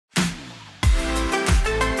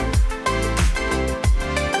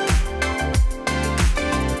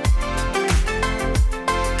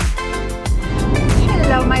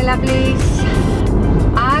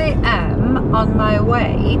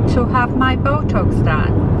have my Botox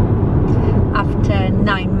done after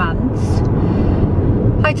 9 months.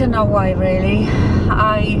 I don't know why really.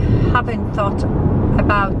 I haven't thought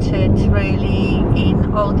about it really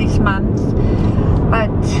in all these months, but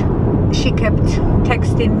she kept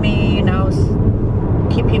texting me, you know,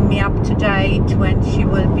 keeping me up to date when she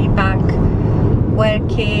will be back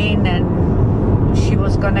working, and she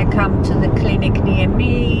was gonna come to the clinic near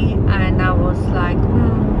me, and I was like,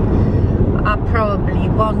 I probably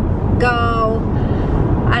won't go.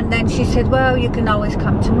 And then she said, well, you can always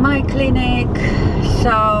come to my clinic.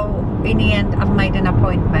 So in the end I've made an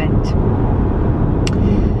appointment.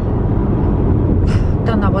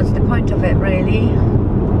 Don't know what's the point of it really.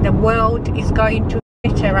 The world is going to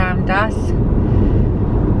fit around us.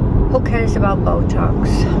 Who cares about Botox?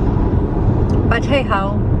 But hey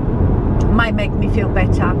ho, might make me feel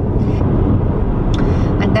better.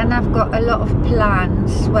 And then I've got a lot of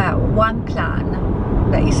plans. Well, one plan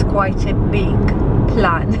that is quite a big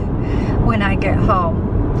plan when I get home.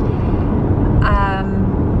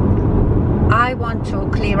 I want to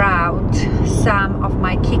clear out some of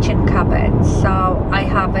my kitchen cupboards. So I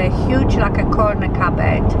have a huge, like a corner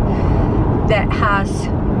cupboard that has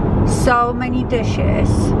so many dishes,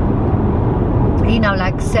 you know,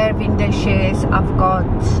 like serving dishes. I've got,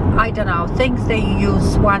 I don't know, things they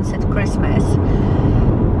use once at Christmas,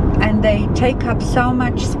 and they take up so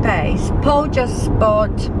much space. Paul just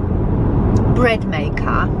bought bread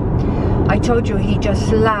maker. I told you he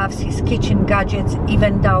just loves his kitchen gadgets,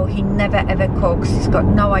 even though he never ever cooks. He's got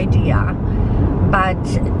no idea, but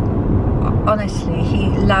honestly he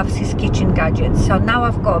loves his kitchen gadgets. So now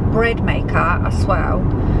I've got a bread maker as well,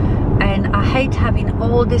 and I hate having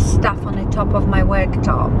all this stuff on the top of my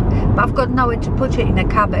worktop, but I've got nowhere to put it in a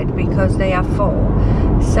cupboard because they are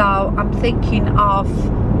full. So I'm thinking of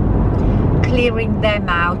clearing them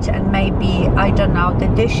out, and maybe, I don't know, the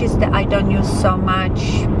dishes that I don't use so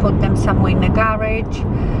much, put them somewhere in the garage,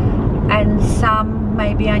 and some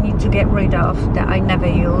maybe I need to get rid of that I never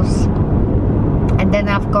use. And then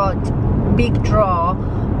I've got big drawer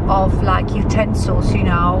of like utensils, you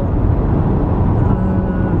know,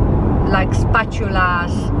 like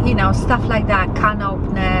spatulas, you know, stuff like that, can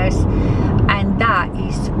openers, and that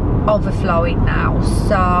is overflowing now.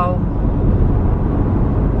 So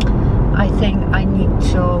I think I need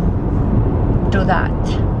to do that.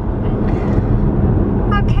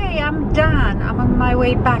 Okay, I'm done. I'm on my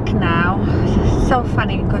way back now. So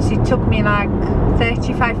funny because it took me like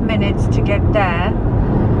 35 minutes to get there,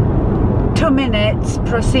 2 minutes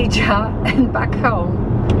procedure and back home.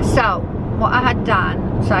 So what I had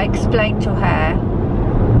done, so I explained to her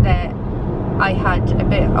that I had a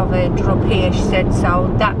bit of a droop here. She said,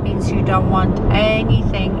 so that means you don't want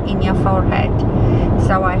anything in your forehead.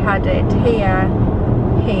 So I had it here,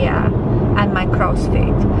 here, and my crow's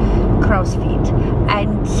feet.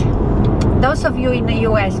 And those of you in the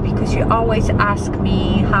US, because you always ask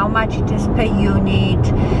me how much it is per unit,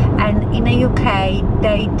 and in the UK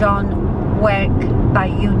they don't work by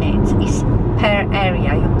units, it's per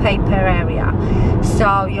area, you pay per area.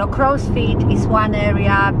 So your crow's feet is one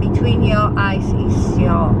area, between your eyes is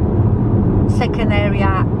your second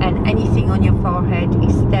area, and anything on your forehead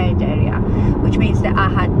is third area, which means that I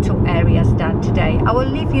had 2 areas done today. I will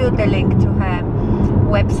leave you the link to her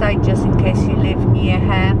website just in case you live near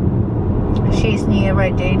her. She's near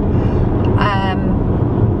Reading,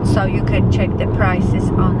 so you can check the prices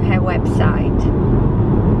on her website.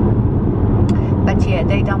 But yeah,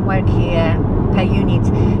 they don't work here per unit.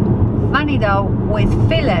 Funny though, with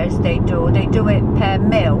fillers they do it per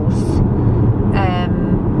mils.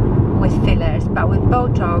 With fillers, but with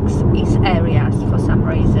Botox it's areas for some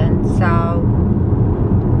reason, so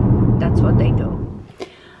that's what they do.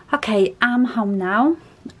 Okay, I'm home now.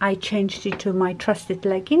 I changed it to my trusted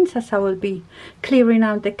leggings as I will be clearing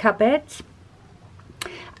out the cupboards,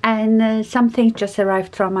 and something just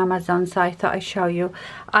arrived from Amazon, so I thought I'd show you.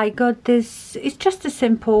 I got this, it's just a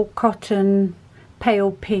simple cotton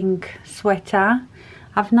pale pink sweater.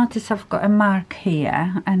 I've noticed I've got a mark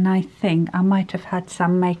here, and I think I might have had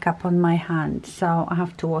some makeup on my hand, so I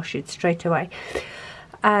have to wash it straight away.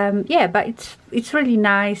 Yeah, but it's really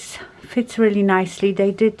nice, fits really nicely.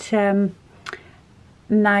 They did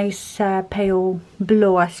nice pale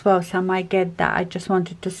blue as well, so I might get that. I just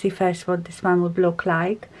wanted to see first what this one would look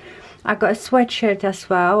like. I got a sweatshirt as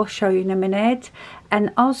well, I'll show you in a minute.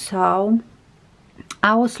 And also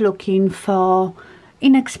I was looking for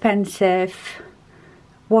inexpensive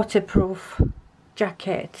waterproof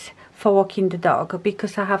jacket for walking the dog,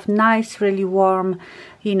 because I have nice, really warm,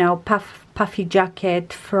 you know, puffy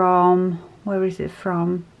jacket from, where is it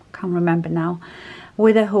from? Can't remember now.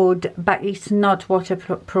 with a hood, but it's not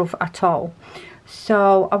waterproof at all.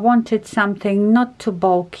 So I wanted something not too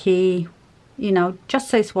bulky, you know, just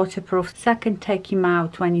so it's waterproof, so I can take him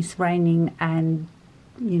out when it's raining and,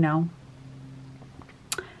 you know,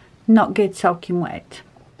 not get soaking wet.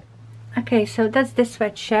 Okay, so that's the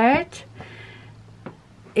sweatshirt.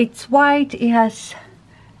 It's white, it has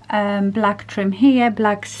black trim here,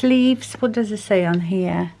 black sleeves. What does it say on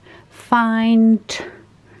here? Find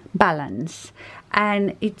balance.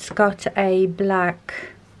 And it's got a black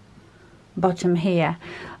bottom here.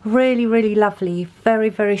 Really, really lovely, very,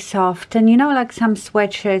 very soft. And you know, like some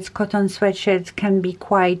sweatshirts, cotton sweatshirts can be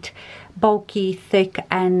quite bulky, thick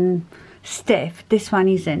and stiff. This one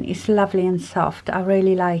isn't. It's lovely and soft. I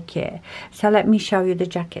really like it. So let me show you the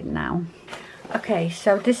jacket now. Okay,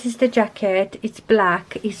 so this is the jacket. It's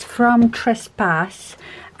black. It's from Trespass,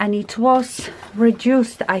 and it was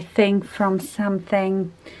reduced, I think, from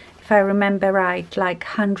something, if I remember right, like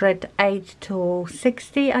 108 to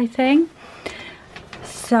 60, I think.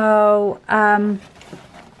 So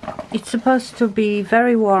it's supposed to be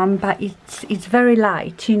very warm, but it's very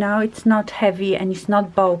light, you know, it's not heavy and it's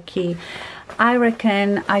not bulky. I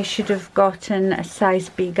reckon I should have gotten a size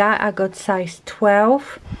bigger. I got size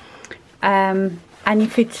 12. And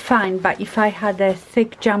if it's fine, but if I had a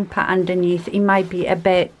thick jumper underneath, it might be a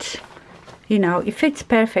bit, you know, it fits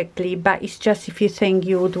perfectly, but it's just if you think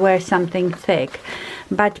you would wear something thick.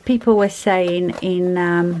 But people were saying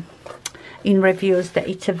in reviews that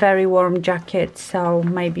it's a very warm jacket, so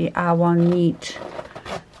maybe I won't need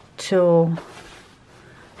to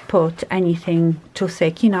put anything too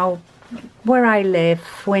thick. You know, where I live,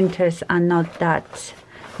 winters are not that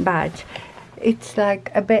bad. It's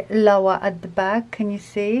like a bit lower at the back, can you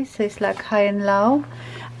see? So it's like high and low,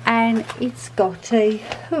 and it's got a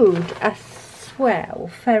hood as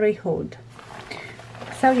well, fairy hood.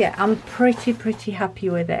 So yeah, I'm pretty happy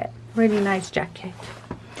with it. Really nice jacket.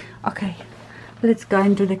 Okay, let's go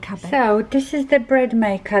and do the cupboard. So this is the bread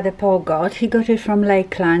maker that Paul got. He got it from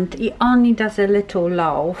Lakeland. He only does a little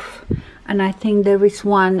loaf, and I think there is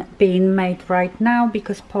one being made right now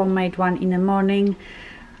because Paul made one in the morning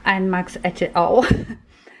and Max ate it all.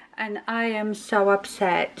 And I am so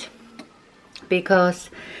upset because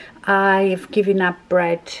I've given up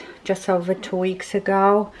bread just over 2 weeks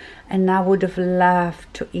ago, and I would have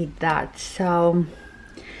loved to eat that. So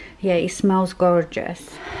yeah, it smells gorgeous.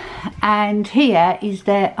 And here is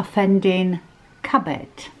the offending cupboard.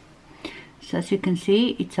 So as you can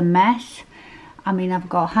see, it's a mess. I mean, I've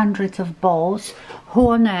got hundreds of balls. Who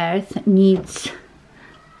on earth needs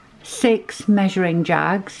 6 measuring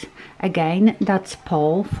jugs? Again, that's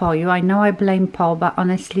Paul for you. I know I blame Paul, but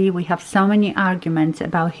honestly, we have so many arguments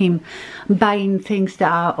about him buying things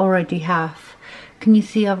that I already have. Can you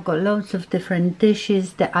see I've got loads of different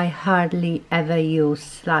dishes that I hardly ever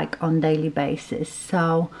use, like on daily basis.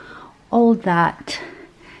 So all that.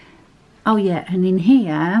 Oh yeah, and in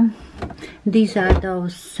here, these are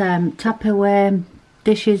those Tupperware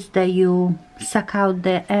dishes that you suck out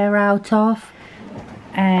the air out of.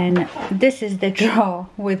 And this is the drawer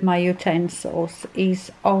with my utensils.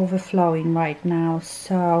 Is overflowing right now.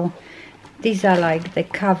 So these are like the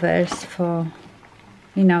covers for,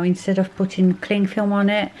 you know, instead of putting cling film on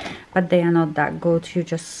it, but they are not that good. You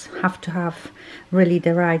just have to have really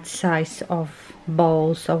the right size of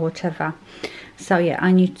bowls or whatever. So yeah,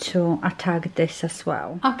 I need to attack this as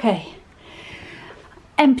well. Okay,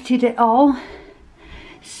 emptied it all.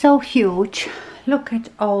 So huge. Look at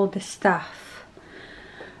all the stuff.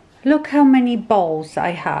 Look how many bowls I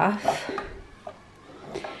have.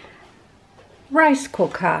 Rice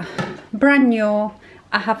cooker, brand new.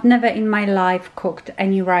 I have never in my life cooked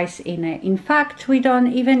any rice in it. In fact, we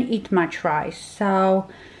don't even eat much rice. So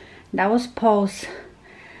that was Paul's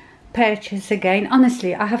purchase again.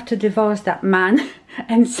 Honestly, I have to divorce that man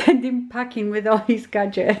and send him packing with all his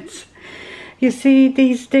gadgets. You see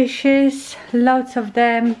these dishes, lots of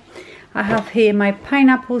them. I have here my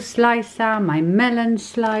pineapple slicer, my melon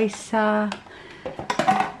slicer.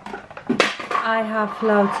 I have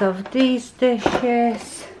lots of these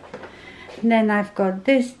dishes. Then I've got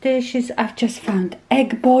these dishes. I've just found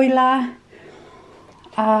egg boiler.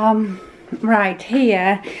 Right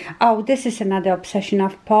here. Oh, this is another obsession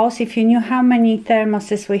of Paul's. If you knew how many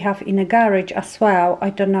thermoses we have in a garage as well, I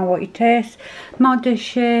don't know what it is. More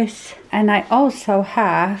dishes. And I also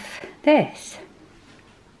have this.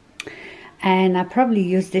 And I probably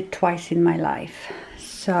used it twice in my life,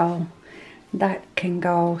 so that can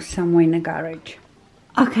go somewhere in the garage.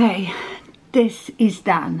 Okay, this is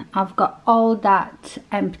done. I've got all that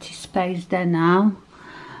empty space there now,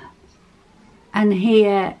 and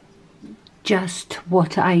here just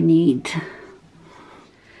what I need.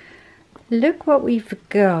 Look what we've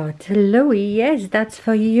got. Louis, yes, that's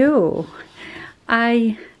for you.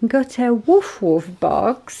 I got a Woof Woof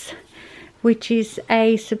box, which is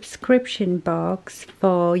a subscription box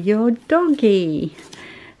for your doggy.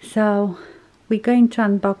 So we're going to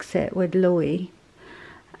unbox it with Louis,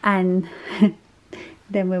 and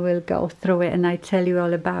then we will go through it and I tell you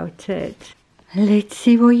all about it. Let's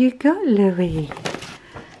see what you got, Louis.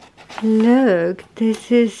 Look,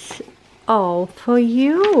 this is all for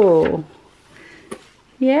you.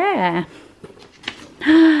 Yeah.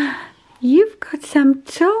 You've got some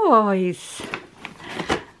toys.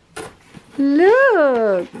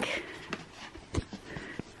 Look.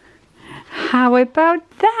 How about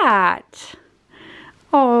that?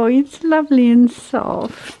 Oh, it's lovely and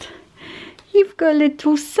soft. You've got a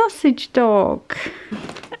little sausage dog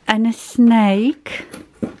and a snake.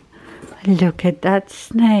 Look at that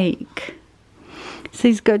snake. So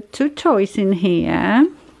he's got two toys in here.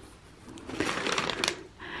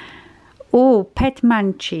 Oh, pet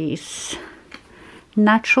munchies.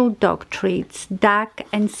 Natural dog treats, duck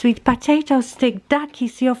and sweet potato stick. Duck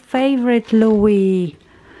is your favorite, Louis.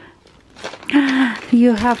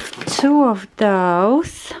 You have two of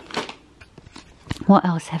those. What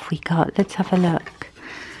else have we got? Let's have a look.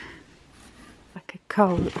 Like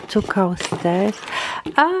two coasters.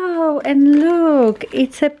 Oh, and look,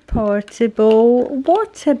 it's a portable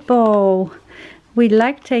water bowl. We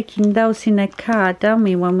like taking those in a car, don't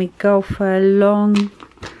we, when we go for a long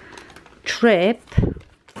trip.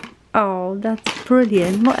 Oh, that's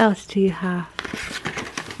brilliant. What else do you have?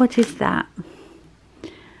 What is that?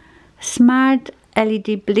 Smart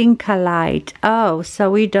LED blinker light. Oh,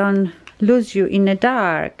 so we don't lose you in the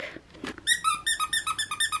dark.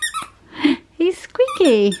 He's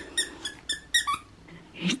squeaky.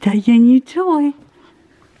 Is that your new toy?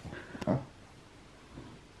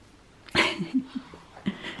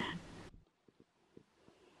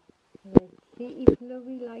 Let's see if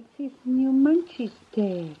Louis likes his new munchie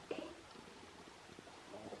stick.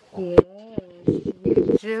 Yes,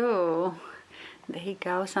 you do. There he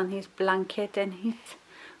goes on his blanket and his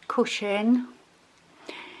cushion.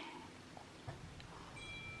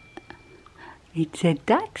 It's a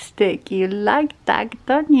duck stick. You like duck,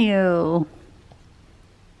 don't you?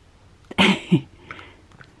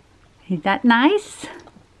 Is that nice?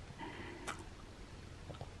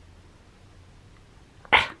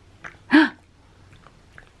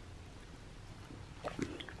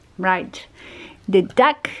 Right, the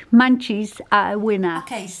duck munchies are a winner.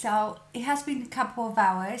 Okay, so it has been a couple of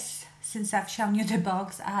hours since I've shown you the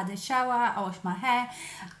box. I had a shower, I washed my hair,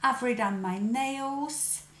 I've redone my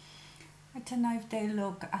nails. I don't know if they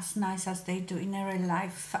look as nice as they do in real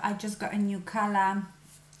life. I just got a new color.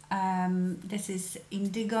 This is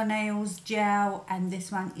Indigo nails gel, and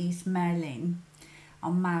this one is Marilyn,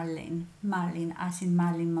 or Marilyn as in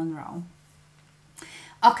Marilyn Monroe.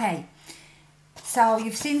 Okay, so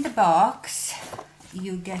you've seen the box.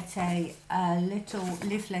 You get a little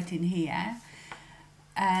leaflet in here.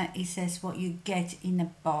 It says what you get in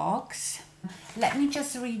a box. Let me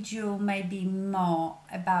just read you maybe more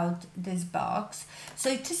about this box. So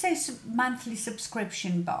it is a monthly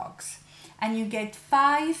subscription box, and you get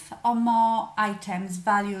 5 or more items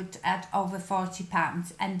valued at over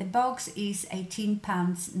 £40, and the box is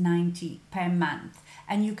 £18.90 per month,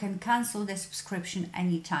 and you can cancel the subscription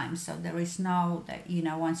anytime. So there is no, that, you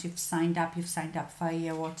know, once you've signed up for a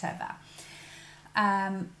year, whatever.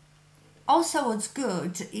 Also, what's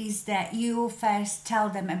good is that you first tell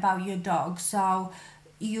them about your dog. So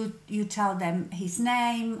you tell them his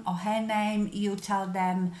name or her name, you tell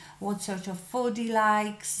them what sort of food he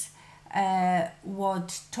likes,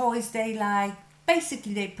 what toys they like,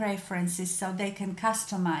 basically their preferences, so they can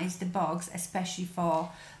customize the box especially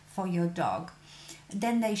for your dog.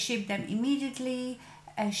 Then they ship them immediately.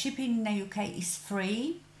 Shipping in the UK is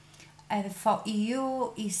free. For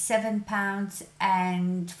EU is £7,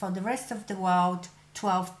 and for the rest of the world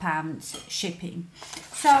 £12 shipping.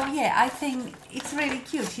 So yeah, I think it's really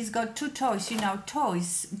cute. He's got two toys. You know,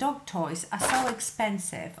 dog toys are so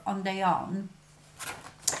expensive on their own.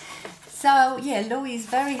 So yeah, Louis is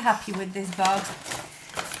very happy with this box.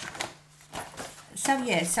 So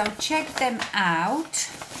yeah, so check them out.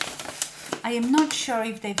 I am not sure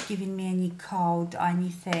if they've given me any code or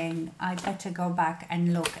anything. I better go back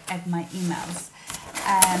and look at my emails.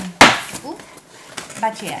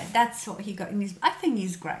 But yeah, that's what he got in his. I think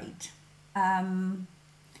he's great.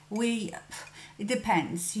 It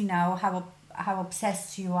depends, you know, how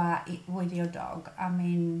obsessed you are with your dog. I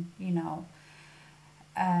mean, you know,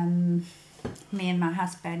 me and my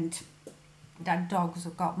husband, that dogs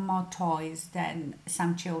have got more toys than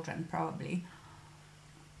some children probably.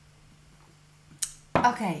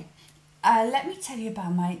 Okay, let me tell you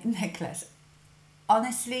about my necklace.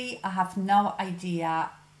 Honestly, I have no idea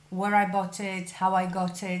where I bought it, how I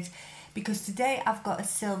got it, because today I've got a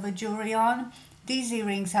silver jewelry on. These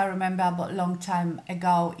earrings I remember I bought a long time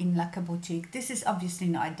ago in like a boutique. This is obviously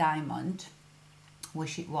not a diamond,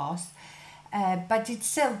 wish it was, but it's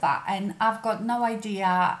silver, and I've got no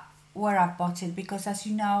idea where I bought it, because as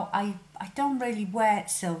you know, I don't really wear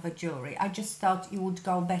silver jewelry. I just thought it would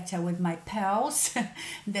go better with my pearls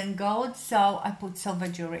than gold, so I put silver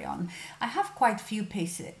jewelry on. I have quite a few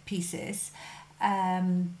pieces.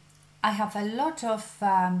 I have a lot of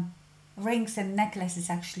rings and necklaces,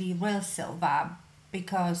 actually real silver,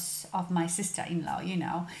 because of my sister-in-law, you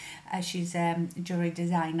know. She's a jewelry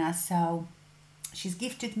designer, so she's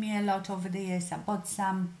gifted me a lot over the years. I bought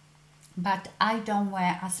some, but I don't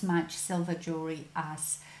wear as much silver jewelry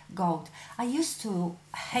as gold. I used to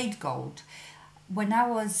hate gold when I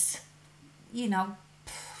was, you know,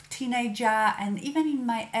 teenager, and even in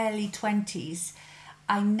my early 20s.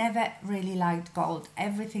 I never really liked gold.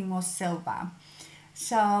 Everything was silver.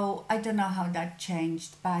 So I don't know how that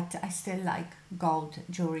changed, but I still like gold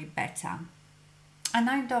jewelry better. And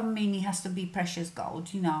I don't mean it has to be precious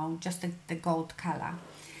gold, you know, just the gold color.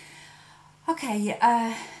 Okay,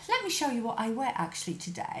 let me show you what I wear actually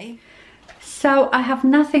today. So I have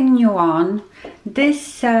nothing new on.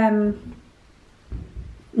 This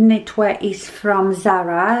knitwear is from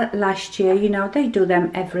Zara last year. You know, they do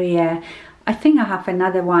them every year. I think I have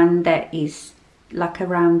another one that is like a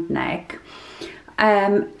round neck.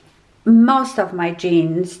 Most of my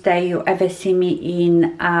jeans that you ever see me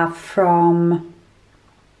in are from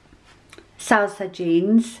Salsa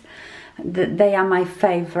jeans. They are my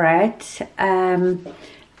favorite. And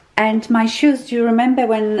my shoes, do you remember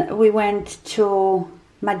when we went to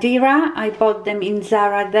Madeira? I bought them in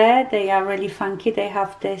Zara there. They are really funky. They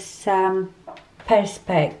have this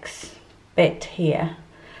perspex bit here.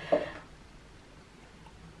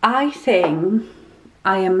 I think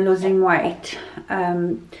I am losing weight.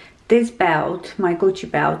 This belt, my Gucci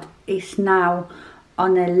belt, is now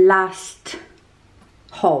on a last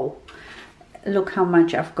hole. Look how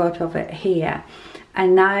much I've got of it here.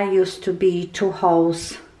 And I used to be 2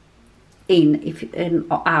 holes in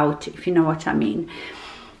or out, if you know what I mean.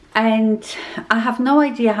 And I have no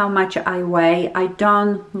idea how much I weigh. I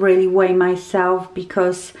don't really weigh myself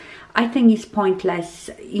because I think it's pointless.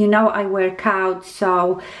 You know, I work out,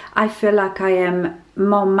 so I feel like I am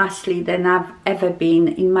more muscly than I've ever been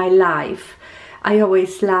in my life. I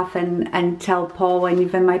always laugh and tell Paul and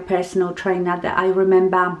even my personal trainer that I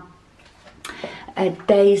remember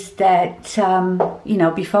days that, you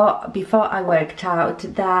know, before I worked out,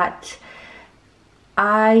 that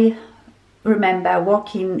I remember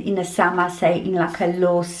walking in the summer, say in like a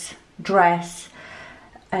loose dress,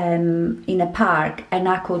 in a park, and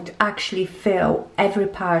I could actually feel every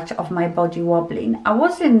part of my body wobbling. I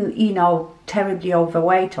wasn't, you know, terribly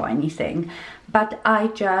overweight or anything, but I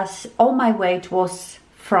just, all my weight was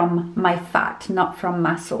from my fat, not from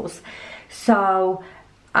muscles. So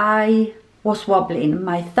I was wobbling.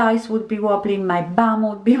 My thighs would be wobbling, my bum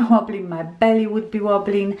would be wobbling, my belly would be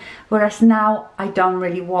wobbling, whereas now I don't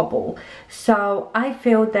really wobble. So I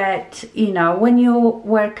feel that, you know, when you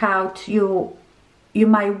work out, you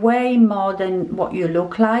might weigh more than what you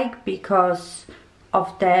look like, because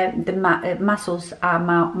of the muscles are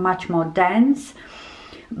much more dense.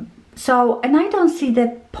 So, and I don't see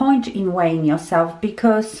the point in weighing yourself,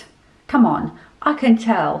 because come on, I can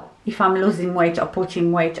tell if I'm losing weight or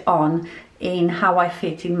putting weight on in how I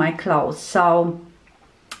fit in my clothes. So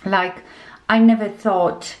like, I never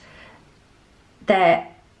thought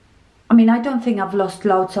that, I mean, I don't think I've lost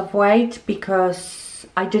loads of weight, because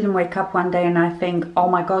I didn't wake up one day and I think, oh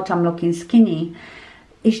my god, I'm looking skinny.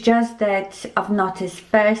 It's just that I've noticed,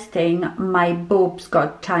 first thing, my boobs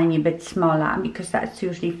got tiny bit smaller, because that's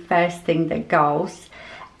usually first thing that goes.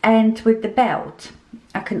 And with the belt,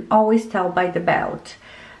 I can always tell by the belt.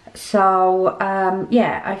 So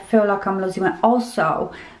yeah, I feel like I'm losing weight.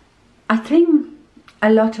 Also, I think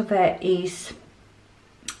a lot of it is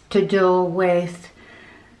to do with,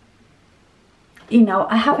 you know,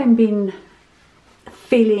 I haven't been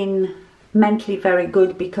feeling mentally very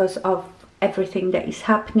good because of everything that is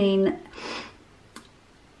happening.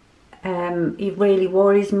 It really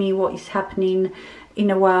worries me what is happening in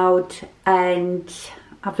the world, and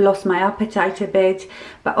I've lost my appetite a bit,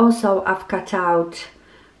 but also I've cut out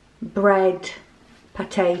bread,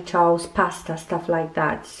 potatoes, pasta, stuff like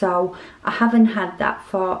that. So I haven't had that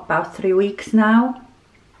for about 3 weeks now.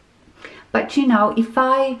 But you know,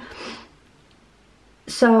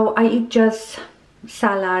 so I eat just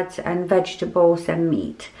salads and vegetables and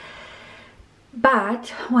meat. But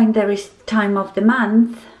when there is time of the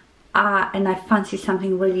month and I fancy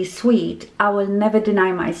something really sweet, I will never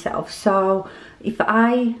deny myself. So if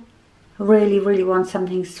I really want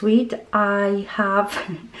something sweet,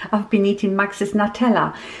 I've been eating Max's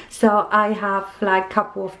Nutella, so I have like a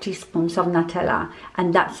couple of teaspoons of Nutella,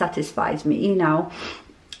 and that satisfies me, you know.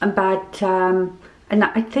 But and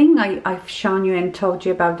I think I've shown you and told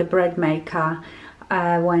you about the bread maker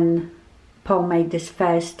when Paul made this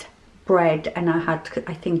first bread, and I had,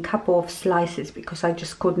 I think, a couple of slices because I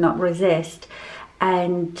just could not resist,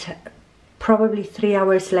 and probably 3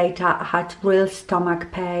 hours later I had real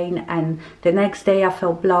stomach pain, and the next day I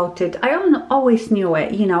felt bloated. I always knew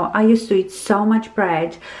it, you know. I used to eat so much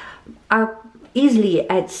bread. I easily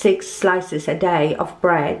ate 6 slices a day of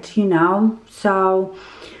bread, you know. So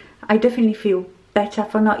I definitely feel better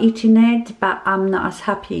for not eating it, but I'm not as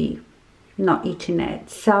happy not eating it.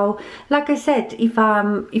 So like I said, if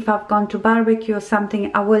I've gone to barbecue or something,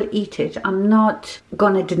 I will eat it. I'm not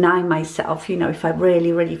gonna deny myself, you know, if I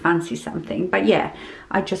really fancy something. But yeah,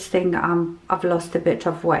 I just think I've lost a bit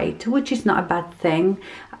of weight, which is not a bad thing.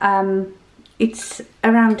 It's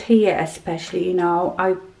around here especially, you know,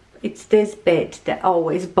 it's this bit that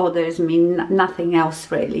always bothers me, nothing else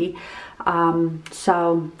really.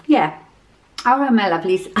 So yeah. Alright, my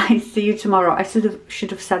lovelies, I see you tomorrow. I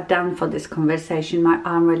should have sat down for this conversation. My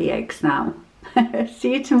arm really aches now.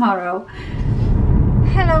 See you tomorrow.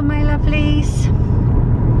 Hello, my lovelies.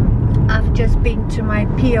 I've just been to my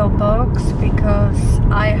PO box because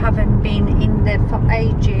I haven't been in there for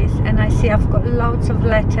ages, and I see I've got loads of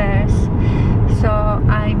letters. So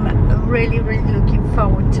I'm really looking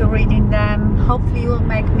forward to reading them. Hopefully it will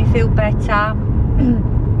make me feel better.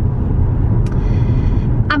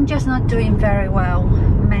 I'm just not doing very well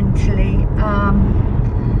mentally.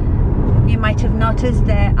 You might have noticed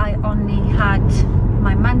that I only had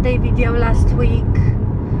my Monday video last week.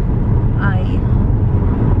 I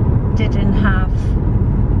didn't have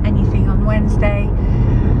anything on Wednesday.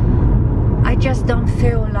 I just don't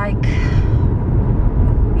feel like,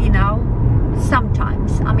 you know,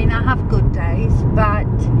 sometimes. I mean, I have good days, but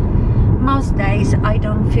most days I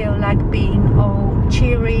don't feel like being all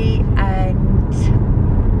cheery and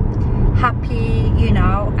happy, you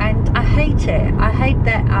know, and I hate it. I hate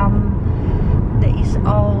that that is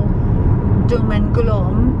all doom and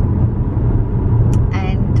gloom,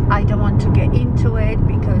 and I don't want to get into it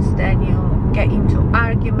because then you get into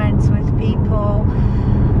arguments with people.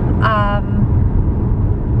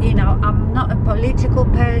 You know, I'm not a political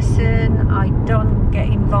person. I don't get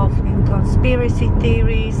involved in conspiracy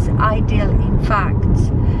theories. I deal in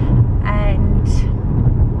facts, and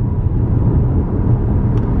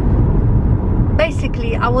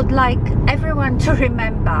basically, I would like everyone to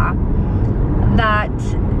remember that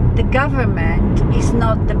the government is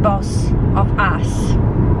not the boss of us,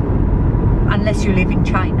 unless you live in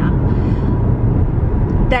China.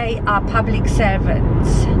 They are public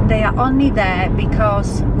servants. They are only there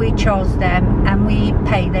because we chose them and we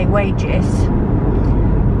pay their wages.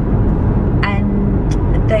 And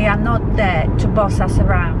they are not there to boss us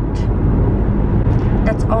around.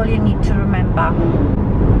 That's all you need to remember.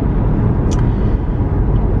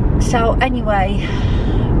 So anyway,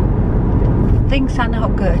 things are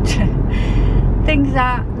not good. Things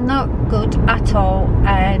are not good at all,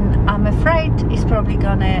 and I'm afraid it's probably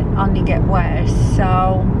gonna only get worse.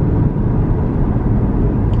 So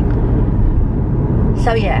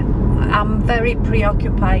yeah, I'm very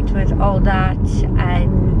preoccupied with all that,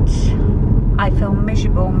 and I feel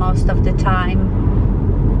miserable most of the time.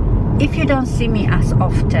 If you don't see me as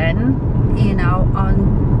often, you know,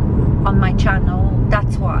 on my channel,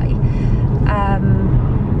 that's why.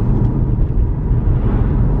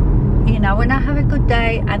 You know, when I have a good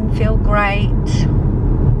day and feel great,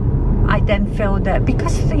 I then feel that,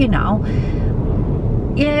 because, you know,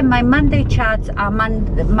 yeah, my Monday chats are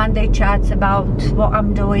Monday chats about what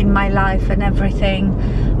I'm doing, my life and everything,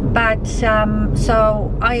 but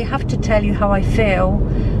so I have to tell you how I feel,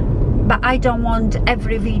 but I don't want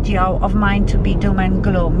every video of mine to be doom and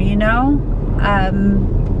gloom, you know.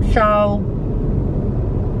 So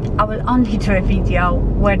I will only do a video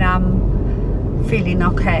when I'm feeling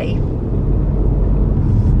okay.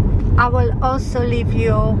 I will also leave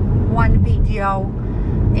you one video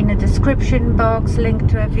in the description box, link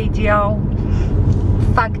to a video,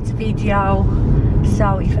 facts video,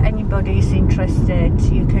 so if anybody is interested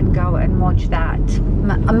you can go and watch that.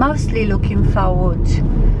 I'm mostly looking forward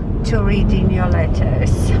to reading your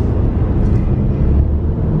letters.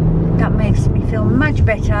 That makes me feel much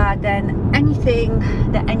better than anything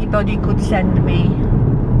that anybody could send me,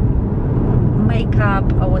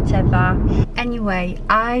 makeup or whatever. Anyway,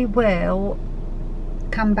 I will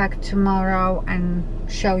come back tomorrow and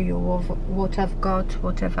show you what I've got,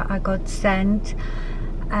 whatever I got sent,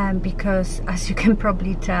 because as you can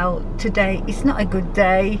probably tell, today is not a good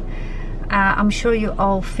day. I'm sure you're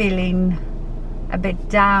all feeling a bit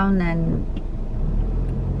down and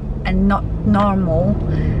not normal,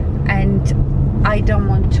 and I don't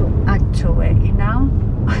want to add to it, you know.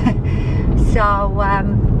 So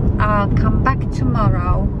I'll come back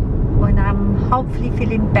tomorrow when I'm hopefully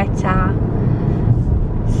feeling better,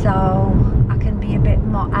 so I can be a bit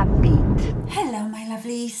more upbeat. Hello my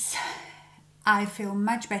lovelies, I feel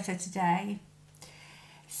much better today.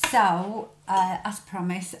 So as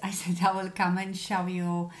promised, I said I will come and show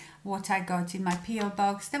you what I got in my PO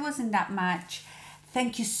box. There wasn't that much.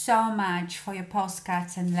 Thank you so much for your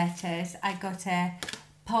postcards and letters. I got a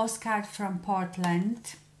postcard from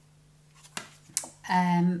Portland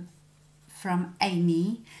from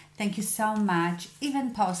Amy. Thank you so much.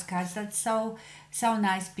 Even postcards, that's so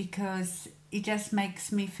nice, because it just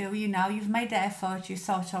makes me feel, you know, you've made the effort, you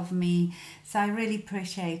thought of me, so I really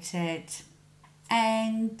appreciate it.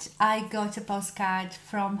 And I got a postcard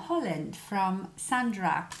from Holland, from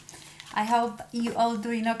Sandra. I hope you all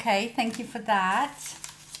doing okay. Thank you for that.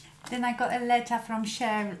 Then I got a letter from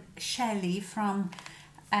Shelley from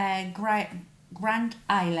Grand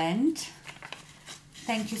Island.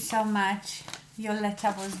 Thank you so much. Your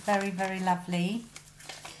letter was very, very lovely.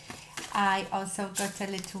 I also got a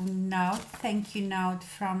little note, thank you note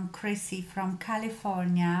from Chrissy from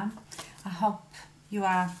California. I hope you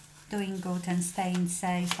are doing good and staying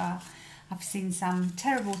safe. I've seen some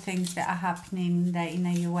terrible things that are happening there in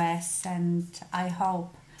the US, and I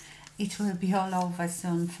hope it will be all over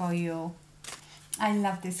soon for you. I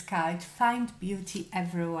love this card, find beauty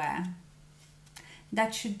everywhere.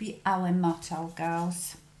 That should be our motto,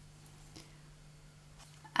 girls.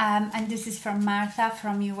 And this is from Martha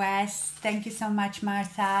from US. Thank you so much,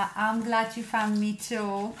 Martha. I'm glad you found me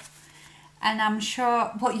too. And I'm sure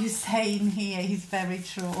what you say in here is very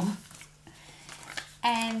true.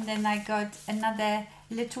 And then I got another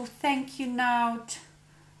little thank you note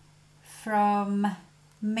from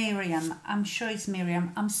Miriam. I'm sure it's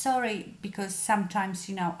Miriam. I'm sorry, because sometimes,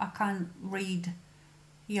 you know, I can't read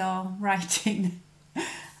your writing. But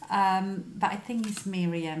I think it's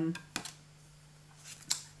Miriam.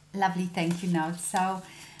 Lovely thank you note. So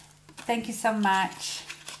thank you so much.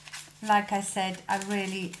 Like I said, I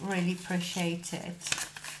really, really appreciate it.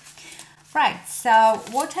 Right, so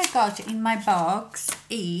what I got in my box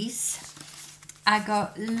is, I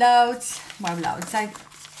got loads, well, loads.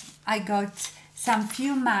 I got some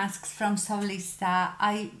few masks from Solista.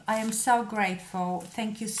 I am so grateful.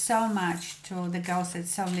 Thank you so much to the girls at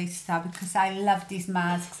Solista, because I love these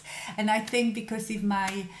masks. And I think because of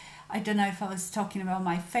my, I don't know if I was talking about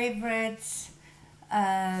my favorites,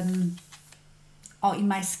 or in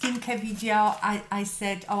my skincare video, I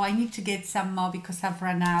said, oh, I need to get some more because I've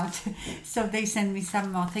run out. So they sent me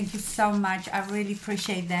some more. Thank you so much. I really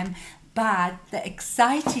appreciate them. But the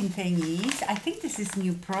exciting thing is, I think this is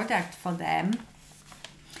new product for them,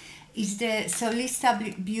 is the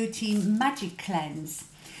Solista Beauty Magic Cleanse.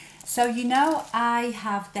 So, you know, I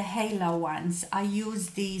have the Halo ones. I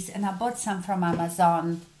use these, and I bought some from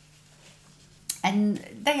Amazon. And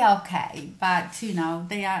they are okay, but you know,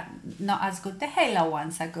 they are not as good. The Halo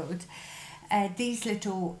ones are good. These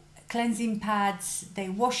little cleansing pads,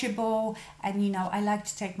 they're washable, and you know, I like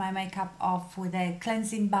to take my makeup off with a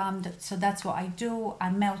cleansing balm, so that's what I do. I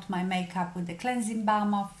melt my makeup with the cleansing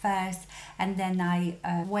balm off first, and then I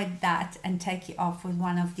wet that and take it off with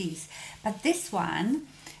one of these. But this one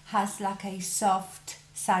has like a soft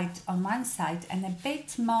side on one side and a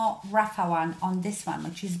bit more rougher one on this one,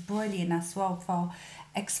 which is brilliant as well for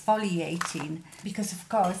exfoliating, because of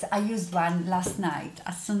course I used one last night.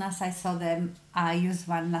 As soon as I saw them, I used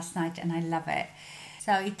one last night and I love it.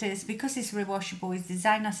 So it is, because it's rewashable, it's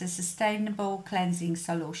designed as a sustainable cleansing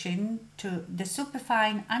solution to the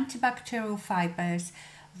superfine antibacterial fibers,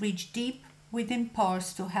 reach deep within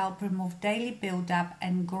pores to help remove daily buildup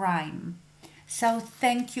and grime. So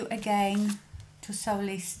thank you again to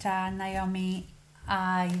Solista, Naomi.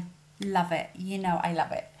 I love it. You know I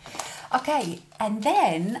love it. Okay, and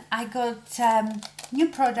then I got new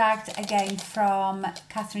product again from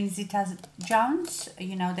Catherine Zeta-Jones,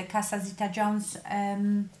 you know, the Casa Zeta-Jones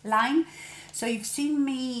line. So you've seen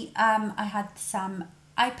me, I had some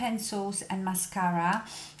eye pencils and mascara.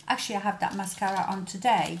 Actually, I have that mascara on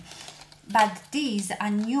today. But these are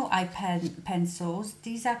new eye pencils.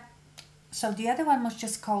 These are, so the other one was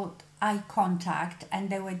just called Eye Contact, and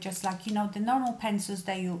they were just like, you know, the normal pencils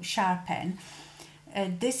that you sharpen.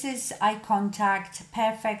 This is Eye Contact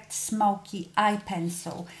Perfect Smoky Eye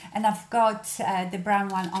Pencil, and I've got the brown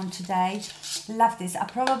one on today. Love this. I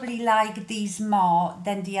probably like these more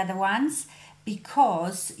than the other ones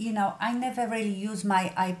because, you know, I never really use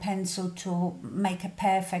my eye pencil to make a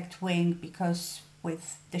perfect wing because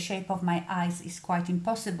with the shape of my eyes it's quite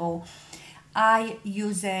impossible. I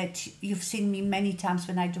use it, you've seen me many times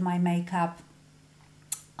when I do my makeup,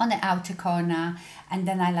 on the outer corner, and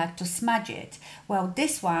then I like to smudge it. Well,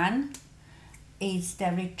 this one is the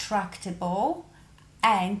retractable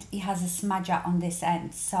and it has a smudger on this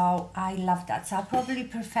end, so I love that. So I probably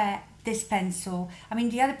prefer this pencil. I mean,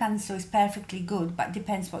 the other pencil is perfectly good, but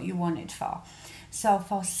depends what you want it for. So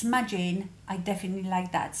for smudging, I definitely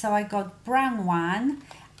like that. So I got brown one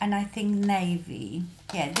and I think navy.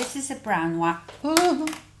 Yeah, this is a brown one.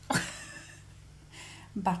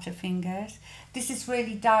 Butterfingers. This is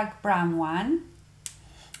really dark brown one.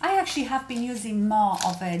 I actually have been using more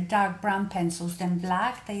of a dark brown pencils than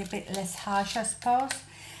black. They're a bit less harsh, I suppose.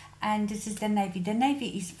 And this is the navy. The navy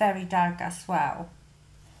is very dark as well.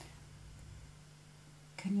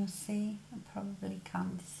 Can you see? I probably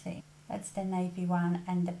can't see. That's the navy one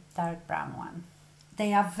and the dark brown one.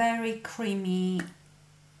 They are very creamy,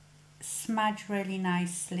 smudge really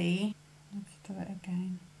nicely. Let's do it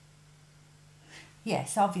again.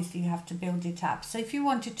 Yes, obviously you have to build it up. So if you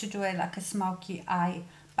wanted to do it like a smoky eye,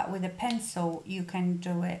 but with a pencil, you can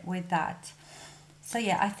do it with that. So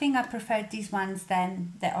yeah, I think I prefer these ones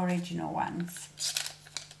than the original ones.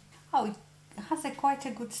 Oh, it has quite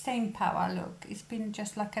a good stain power, look. It's been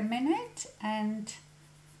just like a minute and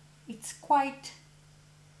it's quite,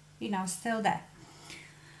 you know, still there.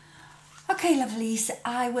 Okay, lovelies,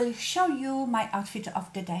 I will show you my outfit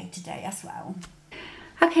of the day today as well.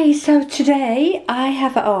 Okay, so today I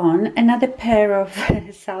have on another pair of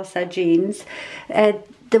salsa jeans.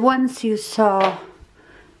 The ones you saw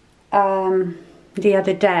the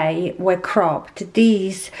other day were cropped.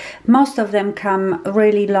 These, most of them come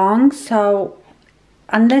really long, so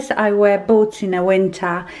unless I wear boots in the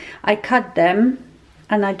winter, I cut them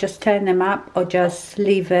and I just turn them up or just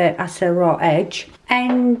leave it as a raw edge.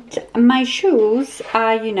 And my shoes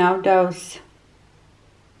are, you know, those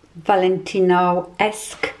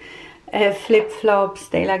Valentino-esque flip-flops.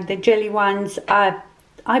 They like the jelly ones. I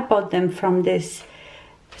bought them from this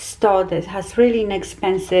store that has really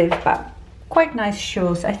inexpensive but quite nice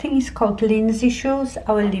shoes. I think it's called Lindsay shoes.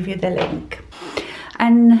 I will leave you the link.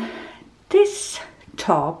 And this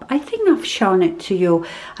top, I think I've shown it to you.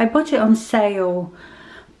 I bought it on sale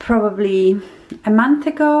probably a month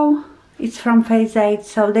ago. It's from Phase 8,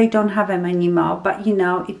 so they don't have them anymore, but you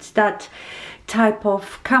know, it's that type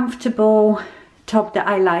of comfortable top that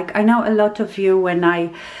I like. I know a lot of you, when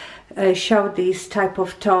I show these type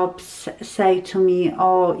of tops, say to me,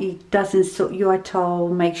 oh, it doesn't suit you at all,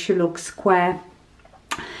 makes you look square.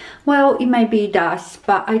 Well, it maybe does,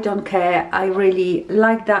 but I don't care. I really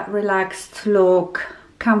like that relaxed look,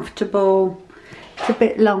 comfortable. It's a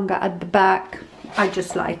bit longer at the back. I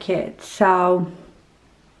just like it. So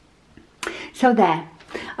there.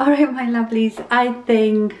 All right, my lovelies, I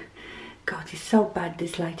think, God, it's so bad,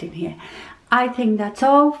 this light in here. I think that's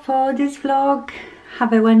all for this vlog.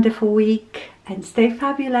 Have a wonderful week and stay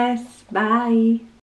fabulous. Bye.